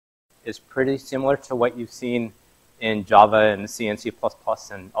is pretty similar to what you've seen in Java and C and C++,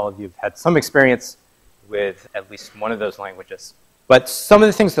 and all of you have had some experience with at least one of those languages. But some of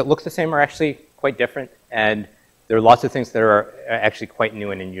the things that look the same are actually quite different, and there are lots of things that are actually quite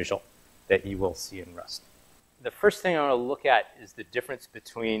new and unusual that you will see in Rust. The first thing I want to look at is the difference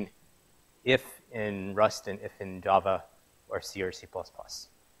between if in Rust and if in Java or C or C++.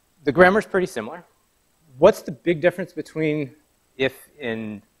 The grammar is pretty similar. What's the big difference between if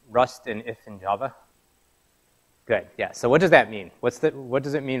in Rust and if in Java? Good, yeah. So what does that mean? What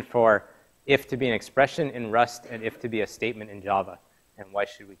does it mean for if to be an expression in Rust and if to be a statement in Java? And why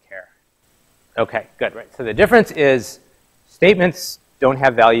should we care? Okay, good, right. So the difference is statements don't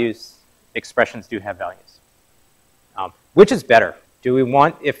have values, expressions do have values. Which is better? Do we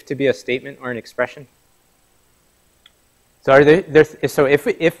want if to be a statement or an expression? So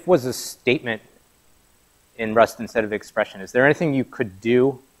if was a statement in Rust instead of expression, is there anything you could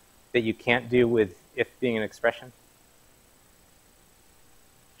do that you can't do with if being an expression?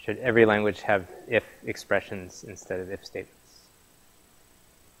 Should every language have if expressions instead of if statements?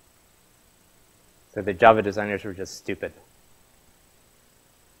 So the Java designers were just stupid.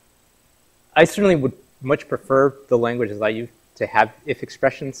 I certainly would much prefer the languages I use to have if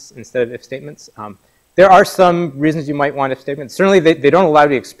expressions instead of if statements. There are some reasons you might want if statements. Certainly they don't allow you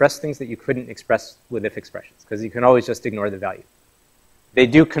to express things that you couldn't express with if expressions, because you can always just ignore the value. They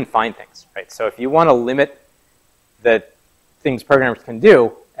do confine things, right? So if you want to limit the things programmers can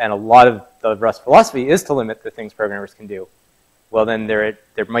do, and a lot of the Rust philosophy is to limit the things programmers can do, well then there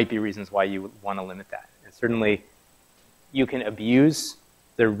might be reasons why you would want to limit that. And certainly you can abuse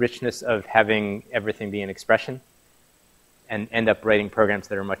the richness of having everything be an expression and end up writing programs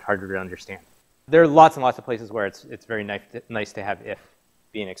that are much harder to understand. There are lots and lots of places where it's very nice to have if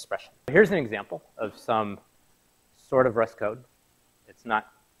be an expression. Here's an example of some sort of Rust code. It's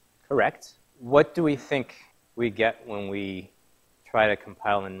not correct. What do we think we get when we try to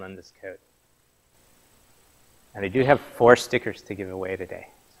compile and run this code? And I do have 4 stickers to give away today.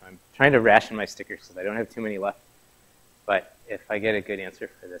 So I'm trying to ration my stickers because I don't have too many left. But if I get a good answer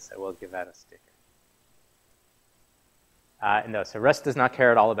for this, I will give out a sticker. No, so Rust does not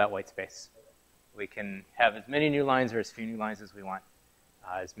care at all about white space. We can have as many new lines or as few new lines as we want,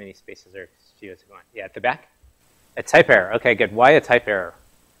 as many spaces or as few as we want. Yeah, at the back? A type error. Okay, good. Why a type error?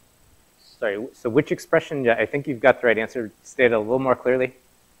 Sorry, so which expression? I think you've got the right answer. State it a little more clearly.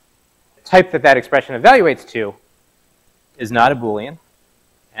 The type that expression evaluates to is not a Boolean.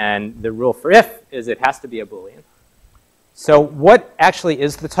 And the rule for if is it has to be a Boolean. So what actually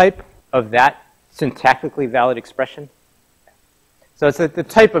is the type of that syntactically valid expression? So it's the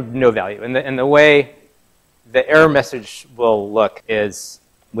type of no value. And the way the error message will look is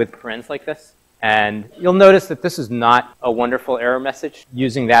with parens like this. And you'll notice that this is not a wonderful error message.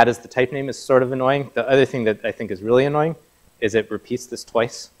 Using that as the type name is sort of annoying. The other thing that I think is really annoying is it repeats this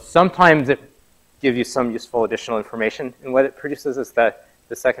twice. Sometimes it gives you some useful additional information, and what it produces is the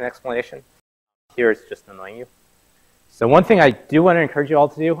second explanation. Here it's just annoying you. So one thing I do want to encourage you all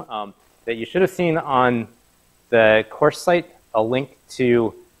to do, that you should have seen on the course site, a link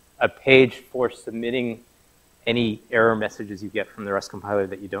to a page for submitting any error messages you get from the Rust compiler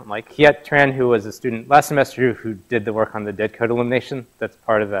that you don't like. Kiet Tran, who was a student last semester who did the work on the dead code elimination, that's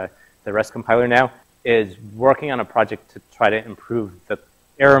part of the Rust compiler now, is working on a project to try to improve the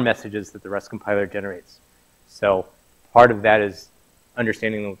error messages that the Rust compiler generates. So part of that is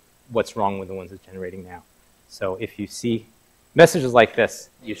understanding what's wrong with the ones it's generating now. So if you see messages like this,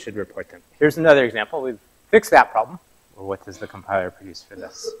 you should report them. Here's another example. We've fixed that problem. Well, what does the compiler produce for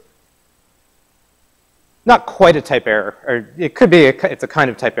this? Not quite a type error, or it could be, it's a kind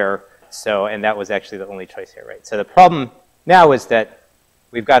of type error. So, and that was actually the only choice here, right? So the problem now is that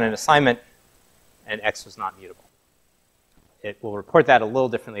we've got an assignment and X was not mutable. It will report that a little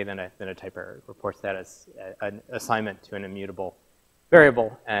differently than a type error. It reports that as an assignment to an immutable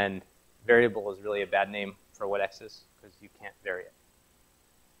variable, and variable is really a bad name for what X is, because you can't vary it.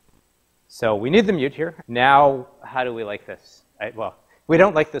 So we need the mute here. Now, how do we like this? Well, we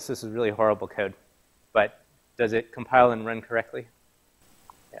don't like this. This is really horrible code. But does it compile and run correctly?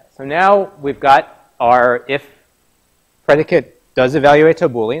 Yeah. So now we've got our if predicate does evaluate to a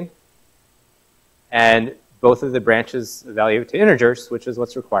Boolean, and both of the branches evaluate to integers, which is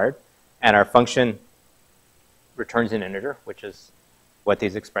what's required, and our function returns an integer, which is what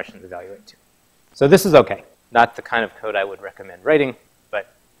these expressions evaluate to. So this is okay. Not the kind of code I would recommend writing,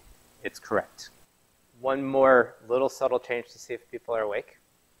 but it's correct. One more little subtle change to see if people are awake.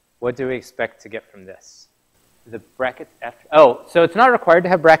 What do we expect to get from this? The brackets after, oh, so it's not required to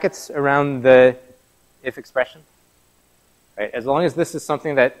have brackets around the if expression. Right? As long as this is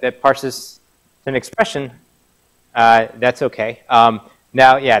something that parses an expression, that's okay.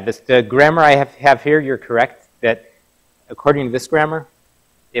 Now, yeah, the grammar I have here, you're correct, that according to this grammar,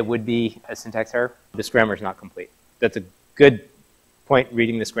 it would be a syntax error. This grammar is not complete. That's a good point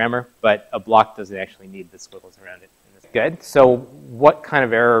reading this grammar, but a block doesn't actually need the squiggles around it. Good. So what kind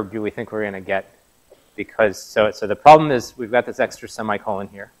of error do we think we're going to get? Because so the problem is we've got this extra semicolon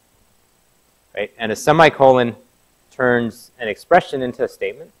here, right? And a semicolon turns an expression into a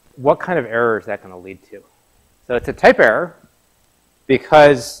statement. What kind of error is that going to lead to? So it's a type error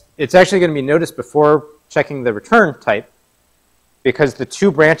because it's actually going to be noticed before checking the return type, because the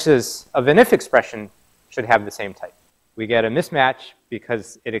two branches of an if expression should have the same type. We get a mismatch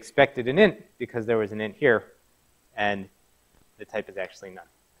because it expected an int because there was an int here, and the type is actually none.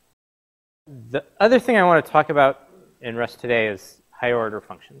 The other thing I want to talk about in Rust today is higher order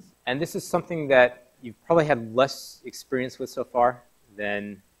functions. And this is something that you've probably had less experience with so far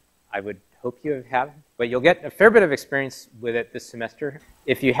than I would hope you have. But you'll get a fair bit of experience with it this semester.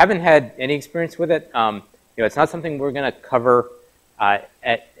 If you haven't had any experience with it, it's not something we're going to cover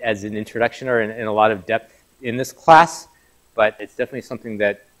as an introduction or in a lot of depth in this class, but it's definitely something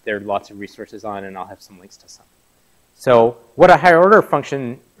that there are lots of resources on, and I'll have some links to some. So what a higher order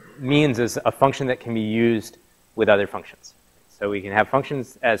function means is a function that can be used with other functions. So we can have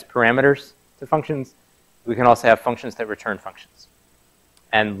functions as parameters to functions. We can also have functions that return functions.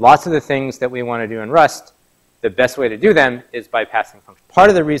 And lots of the things that we want to do in Rust, the best way to do them is by passing functions. Part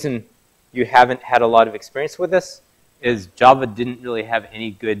of the reason you haven't had a lot of experience with this is Java didn't really have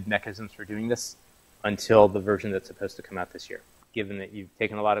any good mechanisms for doing this until the version that's supposed to come out this year. Given that you've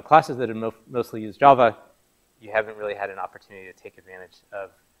taken a lot of classes that have mostly used Java, you haven't really had an opportunity to take advantage of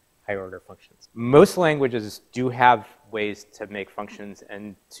higher order functions. Most languages do have ways to make functions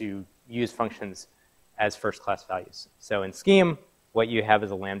and to use functions as first-class values. So in Scheme, what you have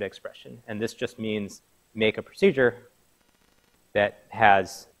is a lambda expression, and this just means make a procedure that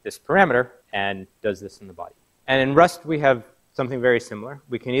has this parameter and does this in the body. And in Rust, we have something very similar.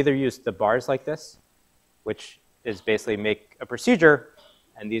 We can either use the bars like this, which is basically make a procedure,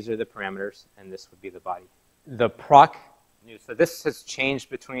 and these are the parameters, and this would be the body. The proc, so this has changed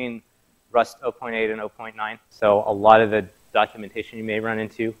between Rust 0.8 and 0.9. So a lot of the documentation you may run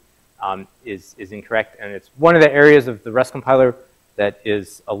into is incorrect, and it's one of the areas of the Rust compiler that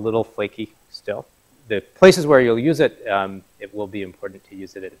is a little flaky still. The places where you'll use it, it will be important to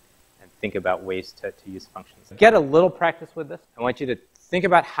use it and think about ways to use functions. Get a little practice with this. I want you to think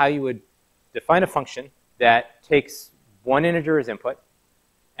about how you would define a function that takes one integer as input,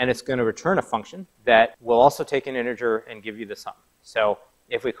 and it's going to return a function that will also take an integer and give you the sum. So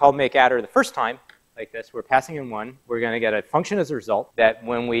if we call makeAdder the first time, like this, we're passing in 1. We're going to get a function as a result that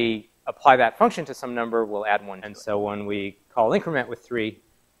when we apply that function to some number, we'll add 1. And so when we call increment with 3,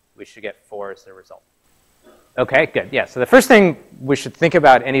 we should get 4 as the result. OK, good. Yeah, so the first thing we should think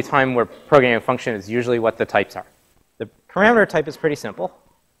about any time we're programming a function is usually what the types are. The parameter type is pretty simple.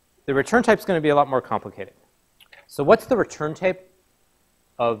 The return type is going to be a lot more complicated. So what's the return type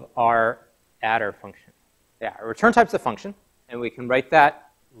of our adder function? Yeah, a return type is a function, and we can write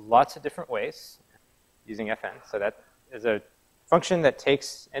that lots of different ways using fn. So that is a function that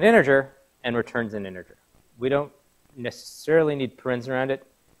takes an integer and returns an integer. We don't necessarily need parens around it,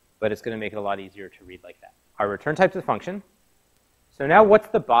 but it's going to make it a lot easier to read like that. Our return type is a function. So now what's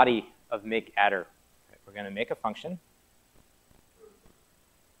the body of makeAdder? We're going to make a function.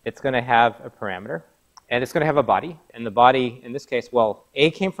 It's going to have a parameter, and it's going to have a body. And the body, in this case, well,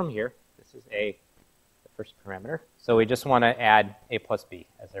 a came from here. This is a, the first parameter. So we just want to add a plus b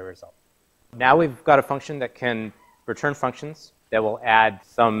as a result. Now we've got a function that can return functions that will add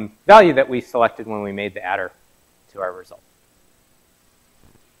some value that we selected when we made the adder to our result.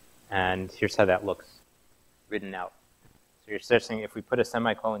 And here's how that looks written out. So you're searching if we put a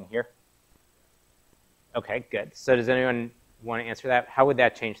semicolon here. OK, good. So does anyone want to answer that? How would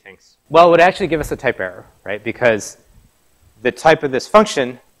that change things? Well, it would actually give us a type error, right? Because the type of this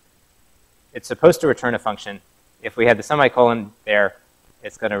function, it's supposed to return a function. If we had the semicolon there,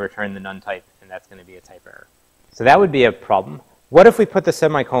 it's going to return the none type, and that's going to be a type error. So that would be a problem. What if we put the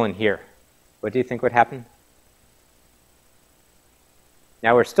semicolon here? What do you think would happen?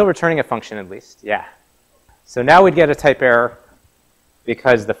 Now we're still returning a function at least. Yeah. So now we'd get a type error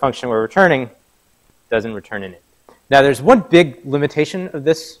because the function we're returning doesn't return an int. Now there's one big limitation of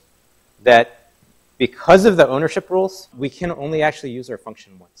this, that because of the ownership rules, we can only actually use our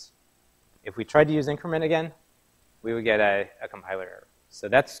function once. If we tried to use increment again, we would get a compiler error. So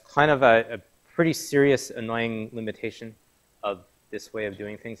that's kind of a pretty serious, annoying limitation of this way of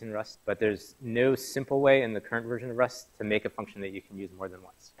doing things in Rust, but there's no simple way in the current version of Rust to make a function that you can use more than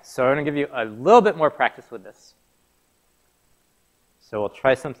once. So I'm going to give you a little bit more practice with this. So we'll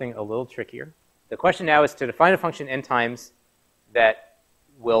try something a little trickier. The question now is to define a function n times that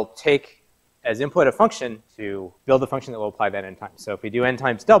will take as input a function to build a function that will apply that n times. So if we do n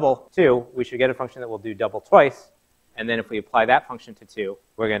times double 2, we should get a function that will do double twice. And then if we apply that function to 2,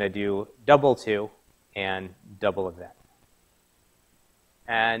 we're going to do double 2 and double of that.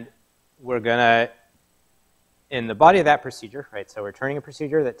 And we're going to, in the body of that procedure, right, so we're turning a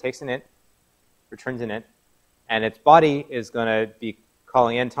procedure that takes an int, returns an int, and its body is going to be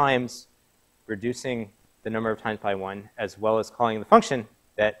calling n times, reducing the number of times by 1, as well as calling the function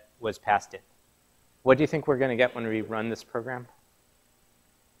that was passed in. What do you think we're going to get when we run this program?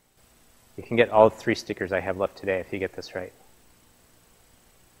 You can get all 3 stickers I have left today if you get this right.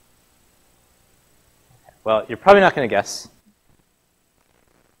 Well, you're probably not going to guess.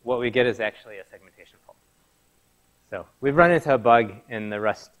 What we get is actually a segmentation fault. So we've run into a bug in the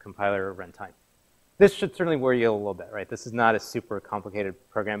Rust compiler runtime. This should certainly worry you a little bit, right? This is not a super complicated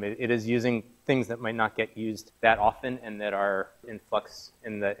program. It is using things that might not get used that often and that are in flux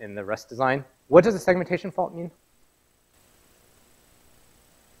in the Rust design. What does a segmentation fault mean?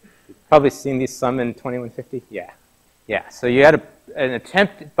 You've probably seen these some in 2150. Yeah. So you had an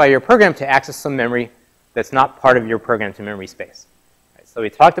attempt by your program to access some memory that's not part of your program to memory space. Right? So we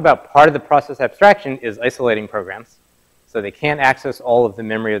talked about part of the process abstraction is isolating programs. So they can't access all of the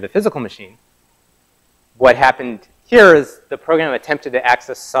memory of the physical machine. What happened here is the program attempted to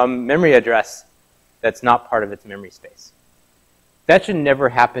access some memory address that's not part of its memory space. That should never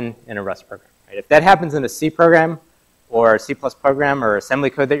happen in a Rust program. Right? If that happens in a C program or a C++ program or assembly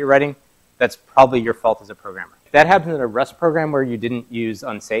code that you're writing, that's probably your fault as a programmer. If that happens in a Rust program where you didn't use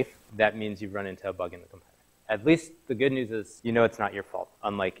unsafe, that means you've run into a bug in the compiler. At least the good news is you know it's not your fault,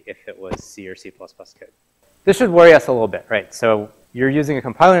 unlike if it was C or C++ code. This should worry us a little bit, right? So you're using a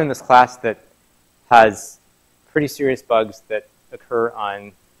compiler in this class that has pretty serious bugs that occur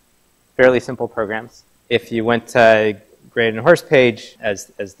on fairly simple programs. If you went to Grade and Horse page as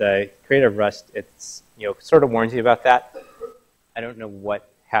the creator of Rust, it's sort of warns you about that. I don't know what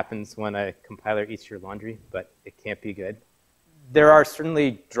happens when a compiler eats your laundry, but it can't be good. There are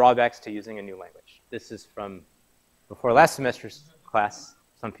certainly drawbacks to using a new language. This is from before last semester's class.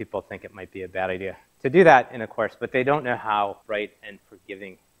 Some people think it might be a bad idea to do that in a course, but they don't know how bright and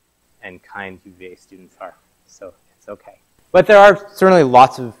forgiving and kind UVA students are, so it's okay. But there are certainly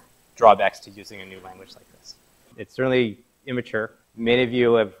lots of drawbacks to using a new language like this. It's certainly immature. Many of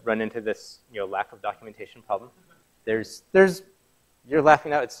you have run into this lack of documentation problem. You're laughing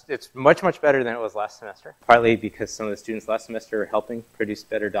now. It's much, much better than it was last semester, partly because some of the students last semester are helping produce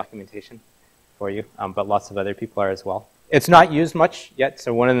better documentation for you, but lots of other people are as well. It's not used much yet,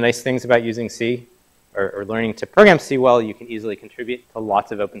 so one of the nice things about using C or learning to program C well, you can easily contribute to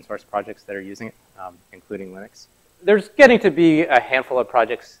lots of open source projects that are using it, including Linux. There's getting to be a handful of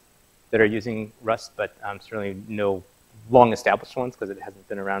projects that are using Rust, but certainly no long-established ones because it hasn't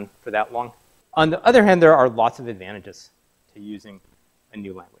been around for that long. On the other hand, there are lots of advantages to using a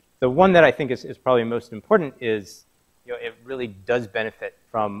new language. The one that I think is probably most important is it really does benefit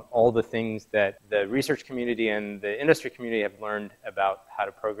from all the things that the research community and the industry community have learned about how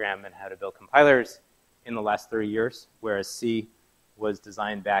to program and how to build compilers in the last 30 years, whereas C was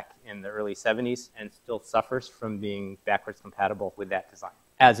designed back in the early 70s and still suffers from being backwards compatible with that design.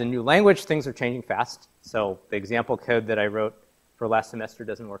 As a new language, things are changing fast. So the example code that I wrote for last semester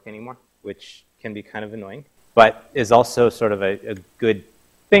doesn't work anymore, which can be kind of annoying, but is also sort of a good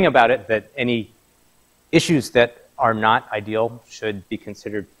thing about it, that any issues that are not ideal should be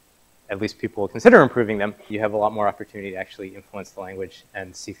considered, at least people will consider improving them. You have a lot more opportunity to actually influence the language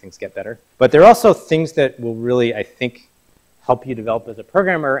and see things get better. But there are also things that will really, I think, help you develop as a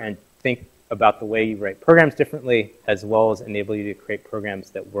programmer and think about the way you write programs differently, as well as enable you to create programs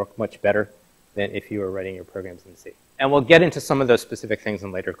that work much better than if you were writing your programs in C. And we'll get into some of those specific things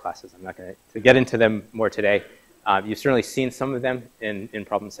in later classes. I'm not going to get into them more today. You've certainly seen some of them in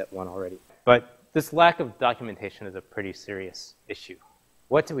problem set 1 already. But this lack of documentation is a pretty serious issue.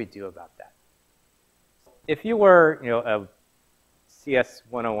 What do we do about that? If you were a CS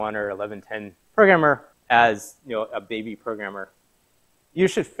 101 or 1110 programmer as a baby programmer, you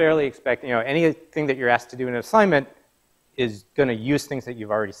should fairly expect anything that you're asked to do in an assignment is going to use things that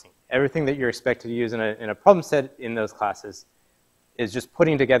you've already seen. Everything that you're expected to use in a problem set in those classes is just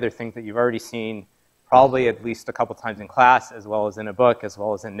putting together things that you've already seen, probably at least a couple times in class, as well as in a book, as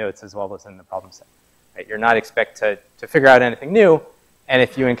well as in notes, as well as in the problem set. Right? You're not expected to figure out anything new, and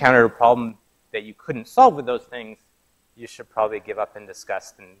if you encounter a problem that you couldn't solve with those things, you should probably give up in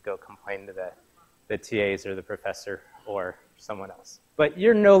disgust and go complain to the TAs or the professor or someone else. But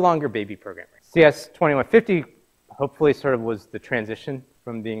you're no longer baby programmers. CS 2150 hopefully sort of was the transition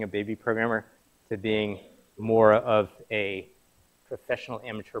from being a baby programmer to being more of a professional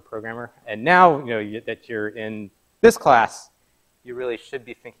amateur programmer. And now, that you're in this class, you really should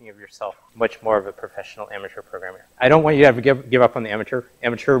be thinking of yourself much more of a professional amateur programmer. I don't want you to ever give up on the amateur.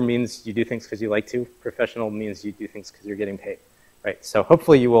 Amateur means you do things because you like to. Professional means you do things because you're getting paid, right? So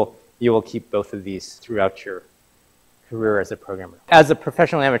hopefully you will keep both of these throughout your career as a programmer. As a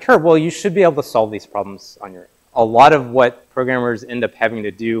professional amateur, well, you should be able to solve these problems on your own. A lot of what programmers end up having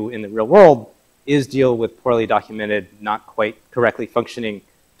to do in the real world is deal with poorly documented, not quite correctly functioning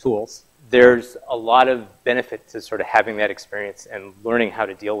tools. There's a lot of benefit to sort of having that experience and learning how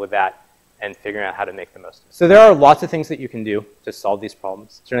to deal with that and figuring out how to make the most of it. So there are lots of things that you can do to solve these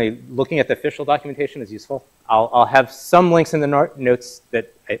problems. Certainly looking at the official documentation is useful. I'll have some links in the notes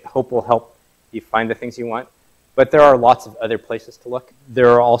that I hope will help you find the things you want. But there are lots of other places to look. There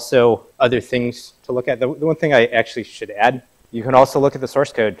are also other things to look at. The one thing I actually should add, you can also look at the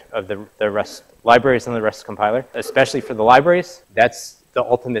source code of the Rust libraries and the Rust compiler, especially for the libraries. That's the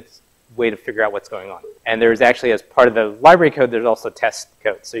ultimate way to figure out what's going on. And there's actually, as part of the library code, there's also test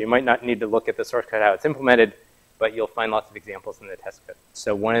code. So you might not need to look at the source code, how it's implemented, but you'll find lots of examples in the test code.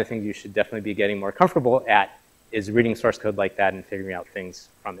 So one of the things you should definitely be getting more comfortable at is reading source code like that and figuring out things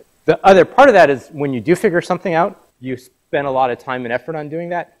from it. The other part of that is when you do figure something out, you spend a lot of time and effort on doing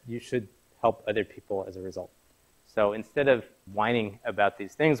that, you should help other people as a result. So instead of whining about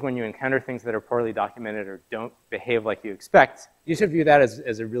these things, when you encounter things that are poorly documented or don't behave like you expect, you should view that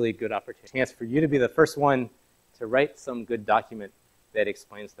as a really good opportunity. Chance for you to be the first one to write some good document that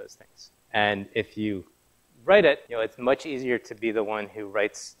explains those things. And if you write it, it's much easier to be the one who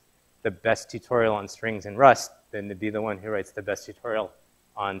writes the best tutorial on strings in Rust than to be the one who writes the best tutorial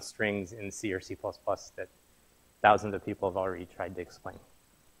on strings in C or C++ that thousands of people have already tried to explain.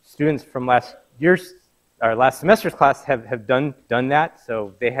 Students from last semester's class have done that,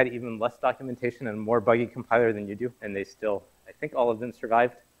 so they had even less documentation and more buggy compiler than you do, and they still, I think all of them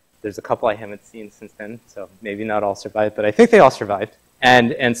survived. There's a couple I haven't seen since then, so maybe not all survived, but I think they all survived.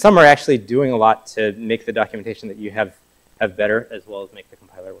 And some are actually doing a lot to make the documentation that you have better, as well as make the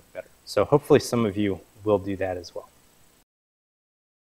compiler work better. So hopefully some of you will do that as well.